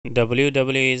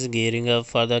WWE is gearing up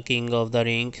for the King of the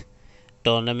Ring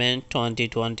tournament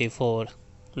 2024.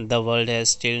 The world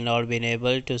has still not been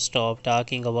able to stop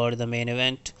talking about the main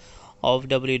event of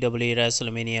WWE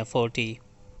WrestleMania 40.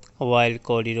 While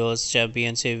Cody Rhodes'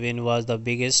 championship win was the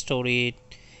biggest story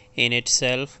in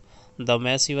itself, the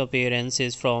massive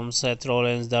appearances from Seth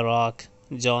Rollins, The Rock,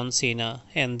 John Cena,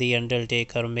 and The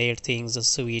Undertaker made things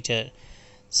sweeter.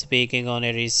 Speaking on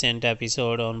a recent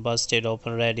episode on Busted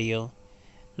Open Radio,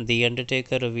 The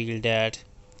Undertaker revealed that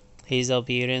his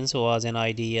appearance was an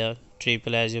idea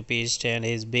Triple H pitched, and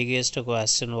his biggest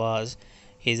question was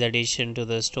his addition to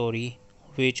the story,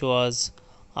 which was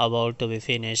about to be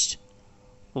finished.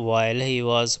 While he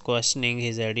was questioning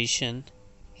his addition,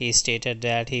 he stated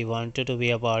that he wanted to be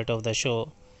a part of the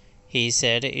show. He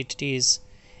said,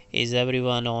 Is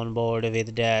everyone on board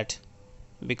with that?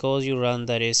 Because you run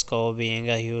the risk of being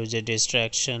a huge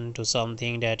distraction to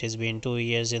something that has been 2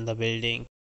 years in the building.